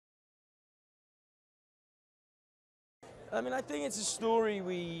I mean, I think it's a story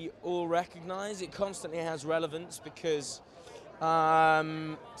we all recognise. It constantly has relevance because,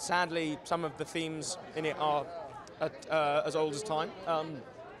 sadly, some of the themes in it are as old as time.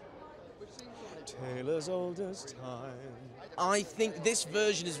 Tale as old as time. I think this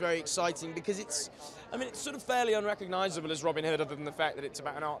version is very exciting because it's sort of fairly unrecognisable as Robin Hood, other than the fact that it's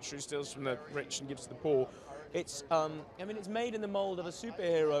about an archer who steals from the rich and gives to the poor. It's made in the mould of a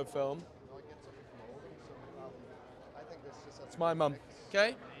superhero film. It's my mum.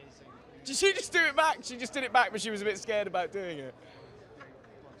 Okay? Did she just do it back? She just did it back, but she was a bit scared about doing it.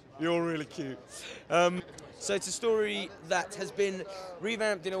 You're really cute. So it's a story that has been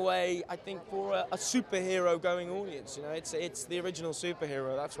revamped in a way, I think, for a superhero-going audience. You know, it's the original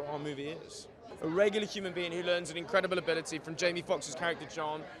superhero. That's what our movie is. A regular human being who learns an incredible ability from Jamie Foxx's character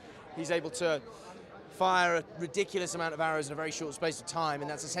John. He's able to fire a ridiculous amount of arrows in a very short space of time, and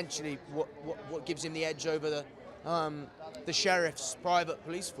that's essentially what gives him the edge over the sheriff's private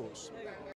police force.